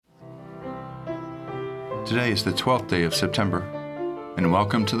Today is the 12th day of September, and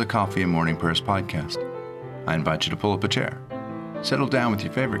welcome to the Coffee and Morning Prayers podcast. I invite you to pull up a chair, settle down with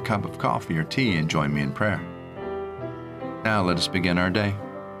your favorite cup of coffee or tea, and join me in prayer. Now let us begin our day.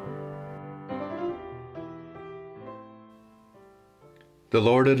 The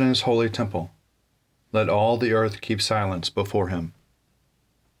Lord is in His holy temple. Let all the earth keep silence before Him.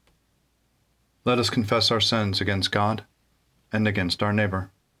 Let us confess our sins against God and against our neighbor.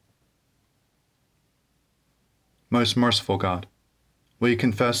 Most merciful God, we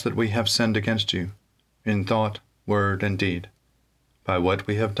confess that we have sinned against you in thought, word, and deed, by what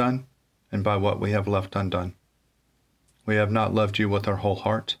we have done and by what we have left undone. We have not loved you with our whole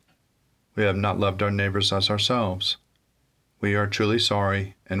heart. We have not loved our neighbors as ourselves. We are truly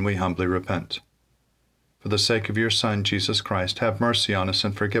sorry, and we humbly repent. For the sake of your Son, Jesus Christ, have mercy on us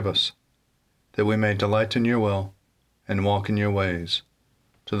and forgive us, that we may delight in your will and walk in your ways,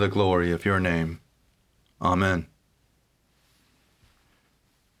 to the glory of your name. Amen.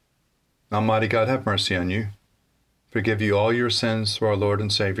 Almighty God, have mercy on you, forgive you all your sins through our Lord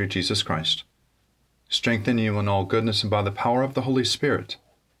and Savior Jesus Christ, strengthen you in all goodness, and by the power of the Holy Spirit,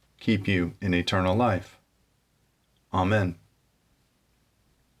 keep you in eternal life. Amen.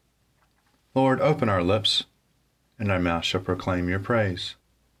 Lord, open our lips, and our mouth shall proclaim your praise.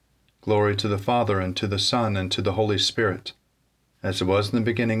 Glory to the Father, and to the Son, and to the Holy Spirit, as it was in the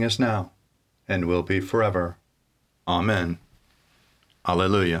beginning, is now, and will be forever. Amen.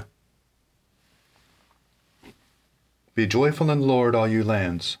 Alleluia. Be joyful in the Lord, all you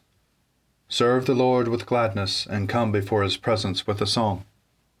lands. Serve the Lord with gladness, and come before his presence with a song.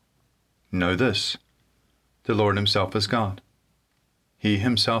 Know this, the Lord himself is God. He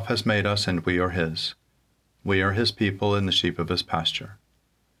himself has made us, and we are his. We are his people and the sheep of his pasture.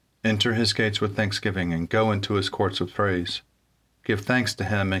 Enter his gates with thanksgiving, and go into his courts with praise. Give thanks to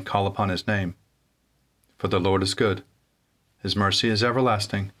him, and call upon his name. For the Lord is good. His mercy is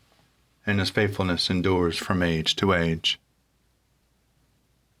everlasting, and his faithfulness endures from age to age.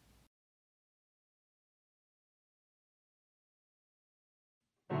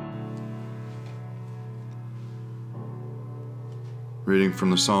 Reading from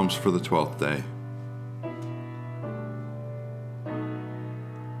the Psalms for the 12th day.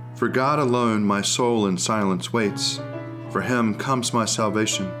 For God alone my soul in silence waits, for him comes my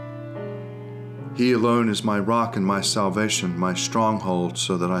salvation. He alone is my rock and my salvation, my stronghold,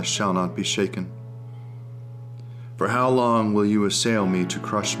 so that I shall not be shaken. For how long will you assail me to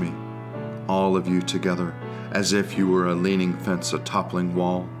crush me, all of you together, as if you were a leaning fence, a toppling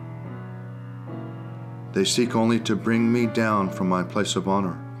wall? They seek only to bring me down from my place of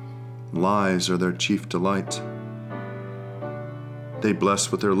honor. Lies are their chief delight. They bless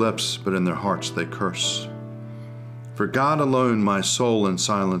with their lips, but in their hearts they curse. For God alone my soul in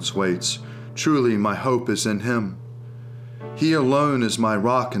silence waits. Truly my hope is in him. He alone is my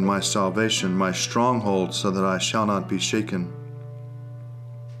rock and my salvation, my stronghold, so that I shall not be shaken.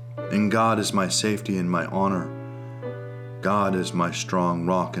 And God is my safety and my honor. God is my strong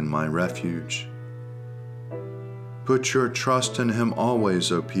rock and my refuge. Put your trust in him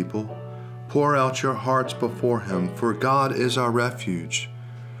always, O people. Pour out your hearts before him, for God is our refuge.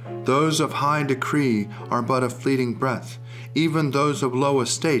 Those of high decree are but a fleeting breath. Even those of low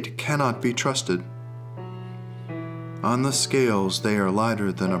estate cannot be trusted. On the scales they are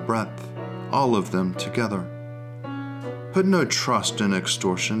lighter than a breath, all of them together. Put no trust in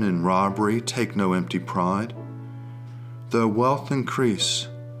extortion, in robbery take no empty pride. Though wealth increase,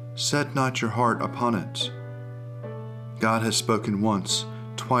 set not your heart upon it. God has spoken once,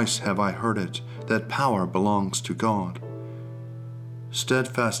 twice have I heard it, that power belongs to God.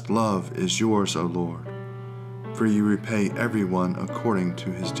 Steadfast love is yours, O Lord, for you repay everyone according to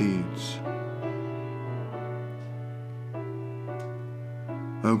his deeds.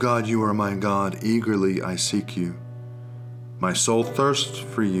 O God, you are my God, eagerly I seek you. My soul thirsts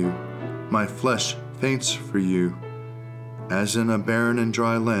for you, my flesh faints for you, as in a barren and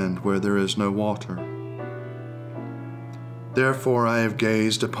dry land where there is no water. Therefore I have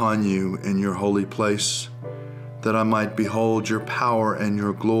gazed upon you in your holy place, that I might behold your power and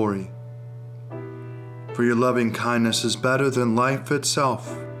your glory. For your loving kindness is better than life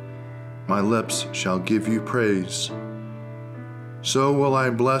itself. My lips shall give you praise. So will I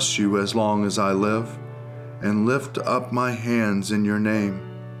bless you as long as I live, and lift up my hands in your name.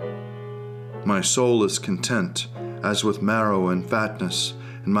 My soul is content, as with marrow and fatness,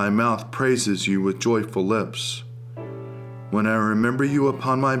 and my mouth praises you with joyful lips. When I remember you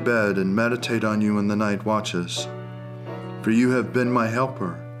upon my bed and meditate on you in the night watches. For you have been my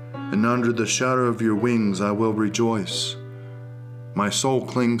helper, and under the shadow of your wings I will rejoice. My soul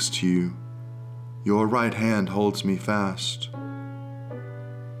clings to you. Your right hand holds me fast.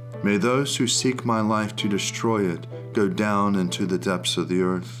 May those who seek my life to destroy it go down into the depths of the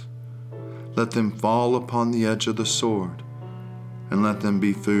earth. Let them fall upon the edge of the sword, and let them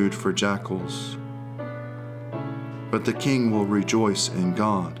be food for jackals. But the king will rejoice in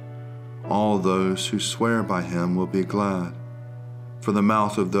God. All those who swear by him will be glad, for the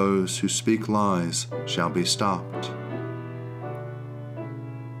mouth of those who speak lies shall be stopped.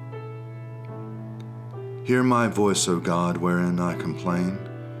 Hear my voice, O God, wherein I complain.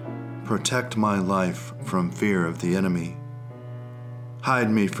 Protect my life from fear of the enemy.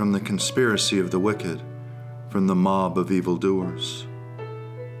 Hide me from the conspiracy of the wicked, from the mob of evildoers.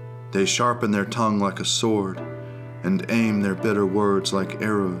 They sharpen their tongue like a sword, and aim their bitter words like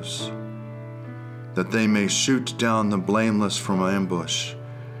arrows, that they may shoot down the blameless from ambush.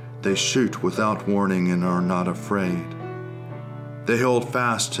 They shoot without warning and are not afraid. They hold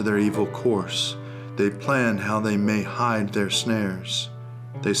fast to their evil course. They plan how they may hide their snares.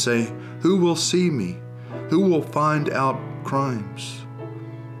 They say, "Who will see me? Who will find out crimes?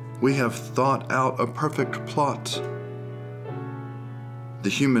 We have thought out a perfect plot." The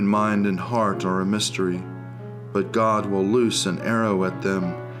human mind and heart are a mystery, but God will loose an arrow at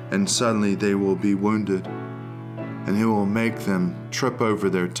them, and suddenly they will be wounded, and he will make them trip over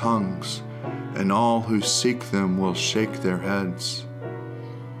their tongues, and all who seek them will shake their heads.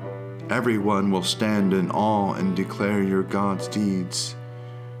 Everyone will stand in awe and declare your God's deeds.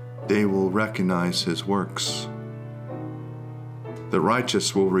 They will recognize his works. The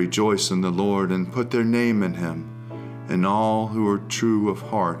righteous will rejoice in the Lord and put their name in him, and all who are true of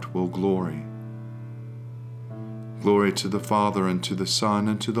heart will glory. Glory to the Father, and to the Son,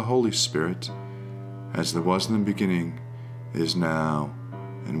 and to the Holy Spirit, as there was in the beginning, is now,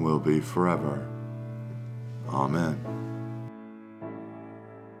 and will be forever. Amen.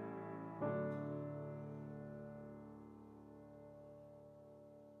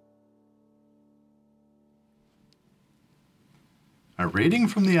 A reading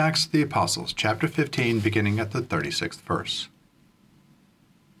from the Acts of the Apostles, chapter 15, beginning at the 36th verse.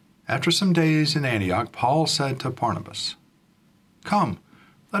 After some days in Antioch, Paul said to Barnabas, "Come,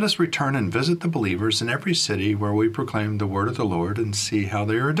 let us return and visit the believers in every city where we proclaim the word of the Lord and see how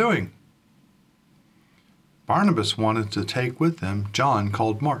they are doing." Barnabas wanted to take with them John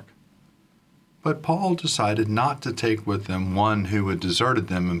called Mark, but Paul decided not to take with them one who had deserted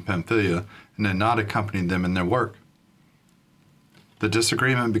them in Pamphylia and had not accompanied them in their work. The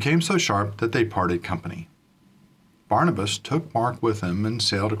disagreement became so sharp that they parted company. Barnabas took Mark with him and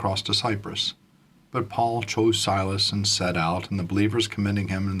sailed across to Cyprus, but Paul chose Silas and set out, and the believers commending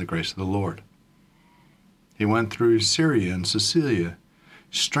him in the grace of the Lord. He went through Syria and Cilicia,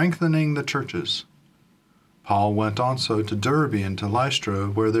 strengthening the churches. Paul went also to Derbe and to Lystra,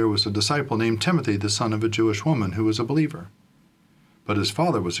 where there was a disciple named Timothy, the son of a Jewish woman who was a believer, but his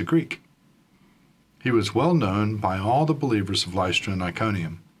father was a Greek. He was well known by all the believers of Lystra and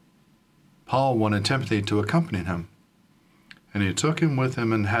Iconium. Paul wanted Timothy to accompany him, and he took him with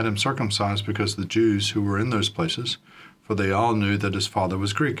him and had him circumcised because of the Jews who were in those places, for they all knew that his father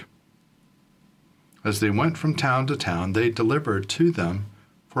was Greek. As they went from town to town, they delivered to them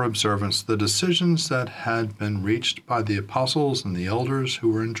for observance the decisions that had been reached by the apostles and the elders who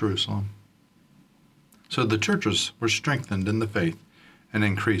were in Jerusalem. So the churches were strengthened in the faith and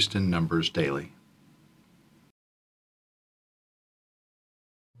increased in numbers daily.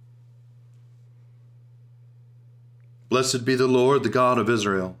 Blessed be the Lord, the God of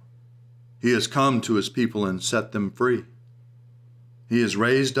Israel. He has come to his people and set them free. He has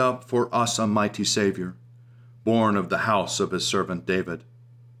raised up for us a mighty Savior, born of the house of his servant David.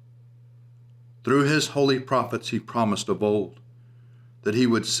 Through his holy prophets he promised of old that he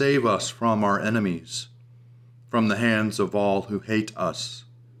would save us from our enemies, from the hands of all who hate us.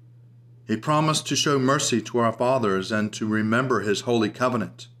 He promised to show mercy to our fathers and to remember his holy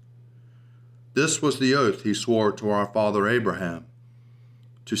covenant. This was the oath he swore to our father Abraham,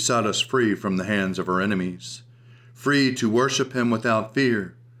 to set us free from the hands of our enemies, free to worship him without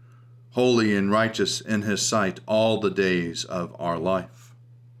fear, holy and righteous in his sight all the days of our life.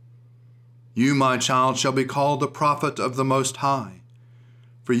 You, my child, shall be called the prophet of the Most High,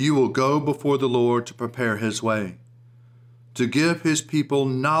 for you will go before the Lord to prepare his way, to give his people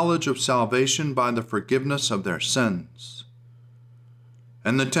knowledge of salvation by the forgiveness of their sins.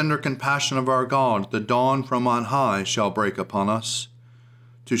 And the tender compassion of our God, the dawn from on high, shall break upon us,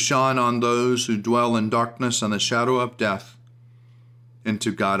 to shine on those who dwell in darkness and the shadow of death, and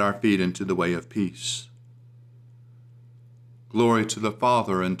to guide our feet into the way of peace. Glory to the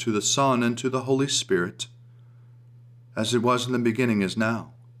Father, and to the Son, and to the Holy Spirit, as it was in the beginning, is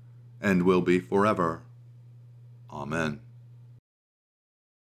now, and will be forever. Amen.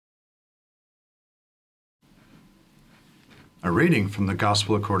 A reading from the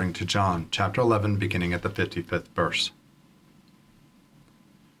Gospel according to John, chapter 11, beginning at the 55th verse.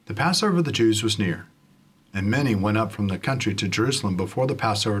 The Passover of the Jews was near, and many went up from the country to Jerusalem before the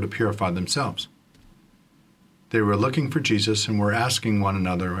Passover to purify themselves. They were looking for Jesus and were asking one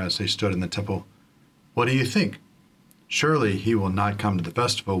another as they stood in the temple, "What do you think? Surely he will not come to the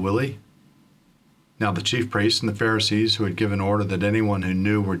festival, will he?" Now the chief priests and the Pharisees, who had given order that anyone who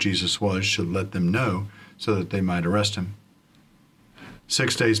knew where Jesus was should let them know so that they might arrest him.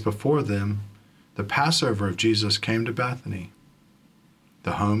 6 days before them, the Passover of Jesus came to Bethany,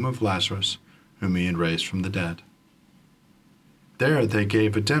 the home of Lazarus, whom he had raised from the dead. There they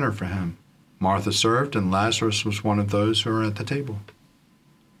gave a dinner for him. Martha served, and Lazarus was one of those who were at the table.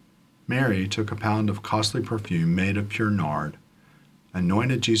 Mary took a pound of costly perfume made of pure nard,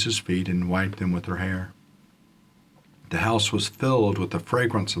 anointed Jesus' feet, and wiped them with her hair. The house was filled with the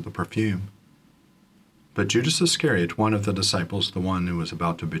fragrance of the perfume. But Judas Iscariot, one of the disciples, the one who was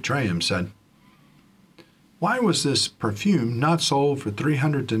about to betray him, said, "Why was this perfume not sold for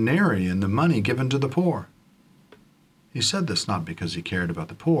 300 denarii and the money given to the poor?" He said this not because he cared about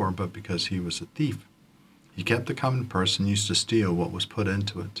the poor, but because he was a thief. He kept the common purse and used to steal what was put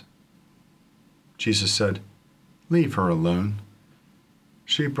into it. Jesus said, "Leave her alone.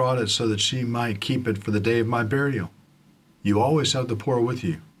 She brought it so that she might keep it for the day of my burial. You always have the poor with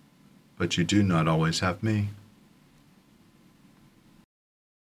you, but you do not always have me."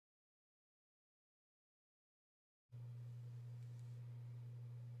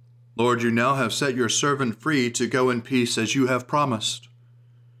 Lord, you now have set your servant free to go in peace as you have promised.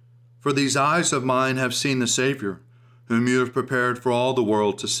 For these eyes of mine have seen the Savior, whom you have prepared for all the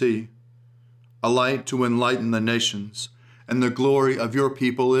world to see, a light to enlighten the nations, and the glory of your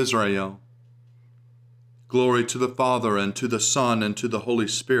people Israel. Glory to the Father, and to the Son, and to the Holy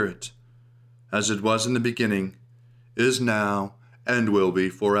Spirit, as it was in the beginning, is now, and will be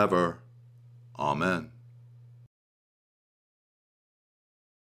forever. Amen.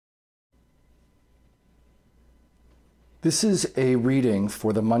 This is a reading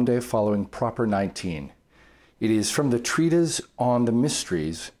for the Monday following Proper 19. It is from the Treatise on the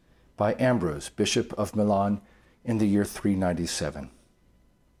Mysteries by Ambrose, Bishop of Milan, in the year 397.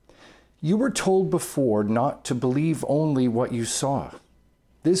 You were told before not to believe only what you saw.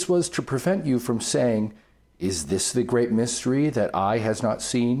 This was to prevent you from saying, "Is this the great mystery that eye has not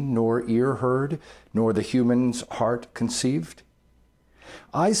seen, nor ear heard, nor the human's heart conceived?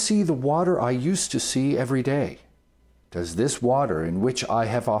 I see the water I used to see every day. Does this water, in which I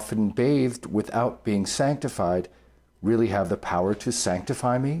have often bathed without being sanctified, really have the power to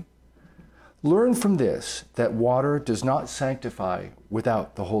sanctify me? Learn from this that water does not sanctify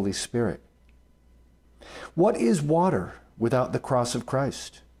without the Holy Spirit. What is water without the cross of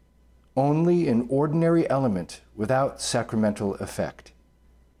Christ? Only an ordinary element without sacramental effect.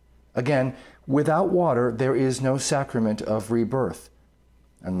 Again, without water there is no sacrament of rebirth.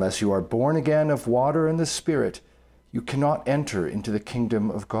 Unless you are born again of water and the Spirit, you cannot enter into the kingdom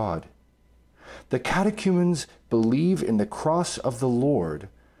of God. The catechumens believe in the cross of the Lord,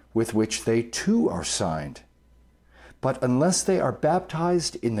 with which they too are signed. But unless they are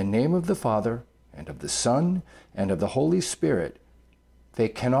baptized in the name of the Father, and of the Son, and of the Holy Spirit, they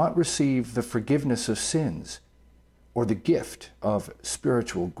cannot receive the forgiveness of sins or the gift of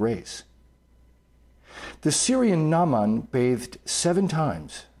spiritual grace. The Syrian Naaman bathed 7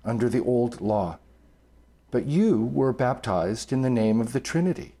 times under the old law, but you were baptized in the name of the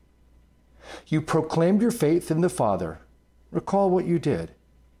Trinity. You proclaimed your faith in the Father. Recall what you did,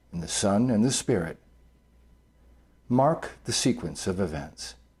 in the Son and the Spirit. Mark the sequence of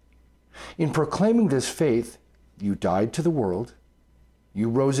events. In proclaiming this faith, you died to the world, you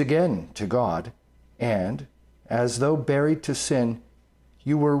rose again to God, and, as though buried to sin,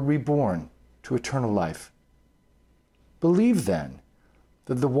 you were reborn to eternal life. Believe, then,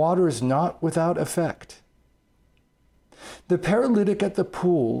 that the water is not without effect. The paralytic at the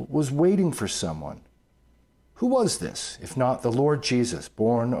pool was waiting for someone. Who was this, if not the Lord Jesus,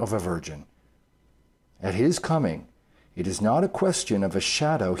 born of a virgin? At his coming, it is not a question of a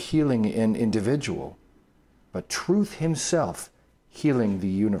shadow healing an individual, but truth himself healing the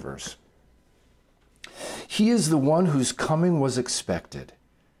universe. He is the one whose coming was expected,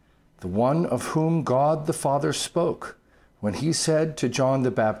 the one of whom God the Father spoke when he said to John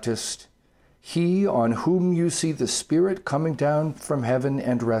the Baptist, "He on whom you see the Spirit coming down from heaven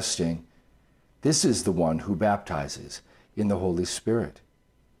and resting, this is the one who baptizes in the Holy Spirit."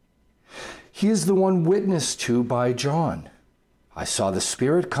 He is the one witnessed to by John. I saw the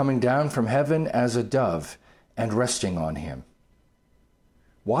Spirit coming down from heaven as a dove and resting on him.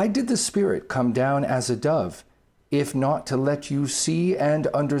 Why did the Spirit come down as a dove, if not to let you see and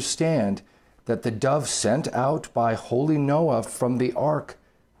understand that the dove sent out by holy Noah from the ark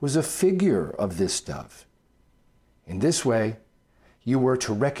was a figure of this dove? In this way, you were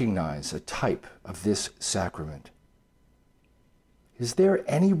to recognize a type of this sacrament. Is there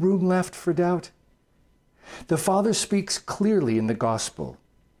any room left for doubt? The Father speaks clearly in the Gospel.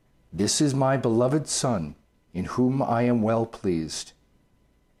 This is my beloved Son, in whom I am well pleased.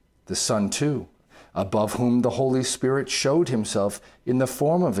 The Son, too, above whom the Holy Spirit showed himself in the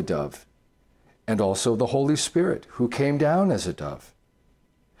form of a dove, and also the Holy Spirit, who came down as a dove.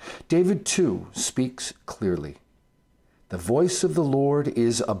 David, too, speaks clearly. The voice of the Lord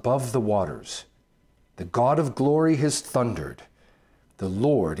is above the waters. The God of glory has thundered. The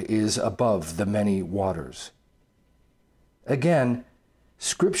Lord is above the many waters. Again,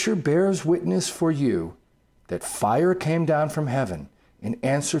 Scripture bears witness for you that fire came down from heaven in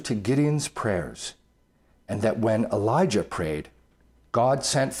answer to Gideon's prayers, and that when Elijah prayed, God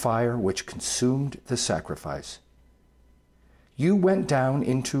sent fire which consumed the sacrifice. You went down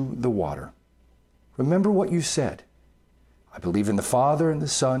into the water. Remember what you said. I believe in the Father and the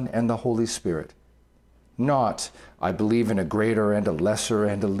Son and the Holy Spirit. Not, I believe in a greater and a lesser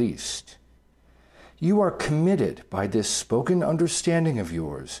and a least. You are committed by this spoken understanding of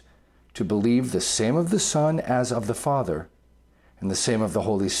yours to believe the same of the Son as of the Father, and the same of the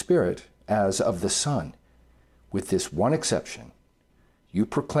Holy Spirit as of the Son, with this one exception. You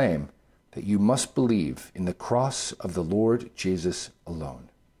proclaim that you must believe in the cross of the Lord Jesus alone.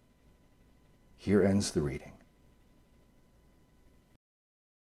 Here ends the reading.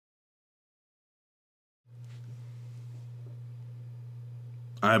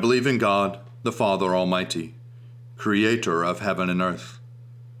 I believe in God, the Father Almighty, creator of heaven and earth.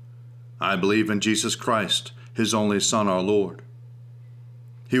 I believe in Jesus Christ, his only Son, our Lord.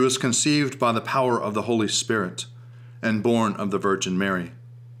 He was conceived by the power of the Holy Spirit and born of the Virgin Mary,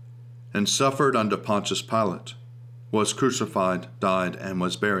 and suffered under Pontius Pilate, was crucified, died, and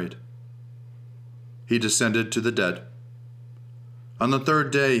was buried. He descended to the dead. On the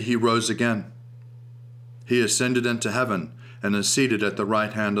third day he rose again. He ascended into heaven and is seated at the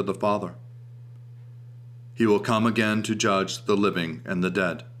right hand of the Father. He will come again to judge the living and the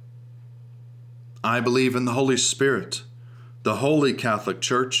dead. I believe in the Holy Spirit, the Holy Catholic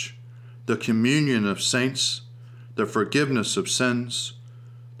Church, the communion of saints, the forgiveness of sins,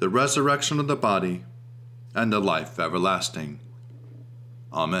 the resurrection of the body, and the life everlasting.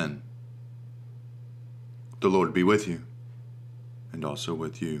 Amen. The Lord be with you, and also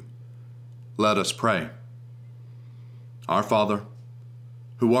with you. Let us pray. Our Father,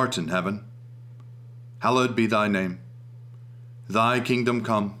 who art in heaven, hallowed be thy name. Thy kingdom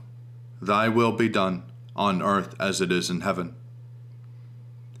come, thy will be done, on earth as it is in heaven.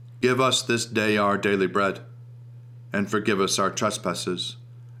 Give us this day our daily bread, and forgive us our trespasses,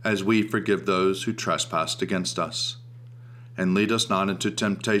 as we forgive those who trespass against us. And lead us not into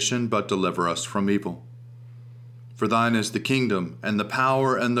temptation, but deliver us from evil. For thine is the kingdom, and the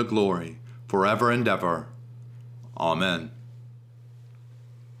power, and the glory, forever and ever. Amen.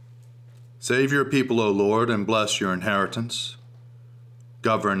 Save your people, O Lord, and bless your inheritance.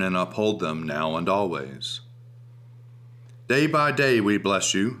 Govern and uphold them now and always. Day by day we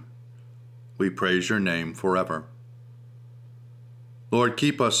bless you. We praise your name forever. Lord,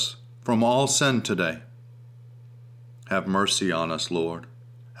 keep us from all sin today. Have mercy on us, Lord.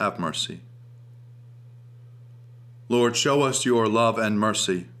 Have mercy. Lord, show us your love and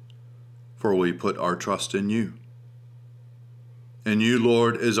mercy, for we put our trust in you. In you,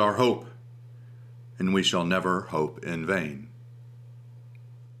 Lord, is our hope, and we shall never hope in vain.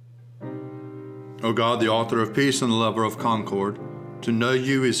 O God, the author of peace and the lover of concord, to know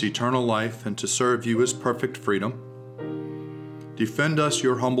you is eternal life, and to serve you is perfect freedom. Defend us,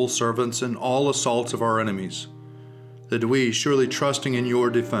 your humble servants, in all assaults of our enemies, that we, surely trusting in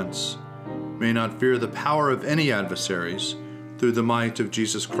your defense, may not fear the power of any adversaries, through the might of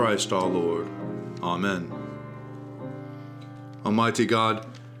Jesus Christ our Lord. Amen. Almighty God,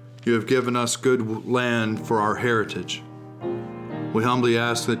 you have given us good land for our heritage. We humbly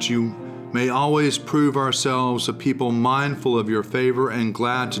ask that you may always prove ourselves a people mindful of your favor and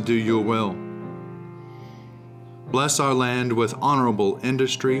glad to do your will. Bless our land with honorable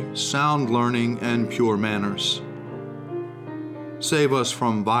industry, sound learning, and pure manners. Save us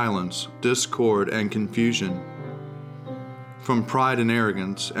from violence, discord, and confusion, from pride and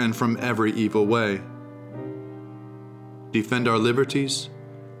arrogance, and from every evil way. Defend our liberties,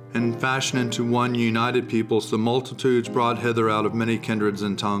 and fashion into one united peoples the multitudes brought hither out of many kindreds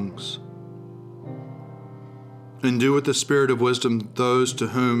and tongues. Endue with the spirit of wisdom those to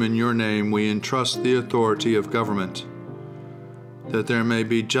whom in your name we entrust the authority of government, that there may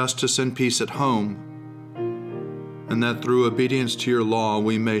be justice and peace at home, and that through obedience to your law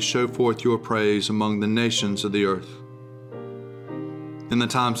we may show forth your praise among the nations of the earth. In the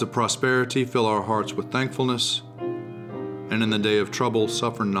times of prosperity, fill our hearts with thankfulness, and in the day of trouble,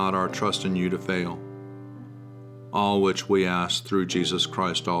 suffer not our trust in you to fail. All which we ask through Jesus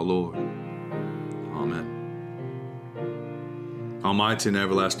Christ our Lord. Amen. Almighty and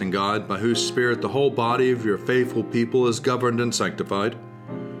everlasting God, by whose Spirit the whole body of your faithful people is governed and sanctified,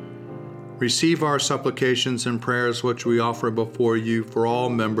 receive our supplications and prayers which we offer before you for all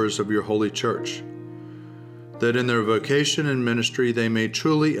members of your holy church, that in their vocation and ministry they may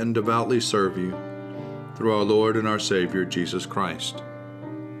truly and devoutly serve you, through our Lord and our Savior, Jesus Christ.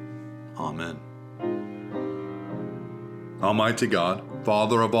 Amen. Almighty God,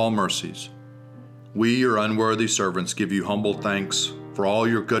 Father of all mercies, we, your unworthy servants, give you humble thanks for all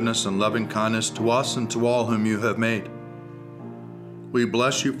your goodness and loving kindness to us and to all whom you have made. We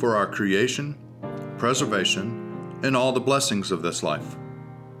bless you for our creation, preservation, and all the blessings of this life,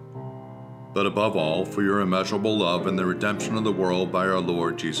 but above all, for your immeasurable love and the redemption of the world by our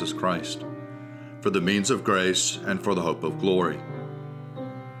Lord Jesus Christ, for the means of grace and for the hope of glory.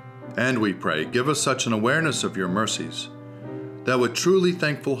 And we pray, give us such an awareness of your mercies, that with truly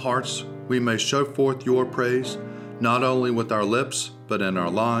thankful hearts we may show forth your praise, not only with our lips, but in our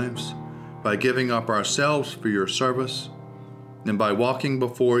lives, by giving up ourselves for your service, and by walking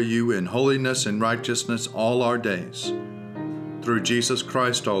before you in holiness and righteousness all our days. Through Jesus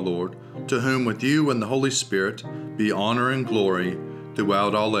Christ our Lord, to whom with you and the Holy Spirit be honor and glory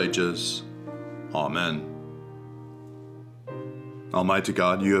throughout all ages. Amen. Almighty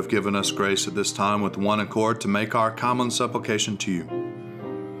God, you have given us grace at this time with one accord to make our common supplication to you.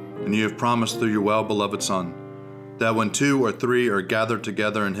 And you have promised through your well-beloved Son, that when 2 or 3 are gathered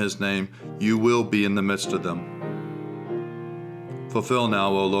together in his name, you will be in the midst of them. Fulfill now,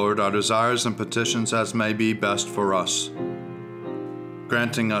 O Lord, our desires and petitions as may be best for us,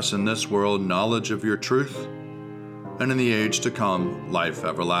 granting us in this world knowledge of your truth, and in the age to come, life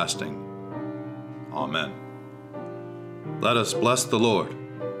everlasting. Amen. Let us bless the Lord.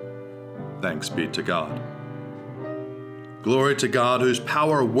 Thanks be to God. Glory to God, whose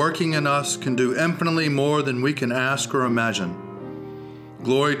power working in us can do infinitely more than we can ask or imagine.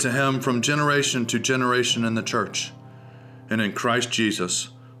 Glory to him from generation to generation in the church, and in Christ Jesus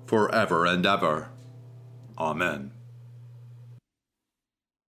forever and ever. Amen.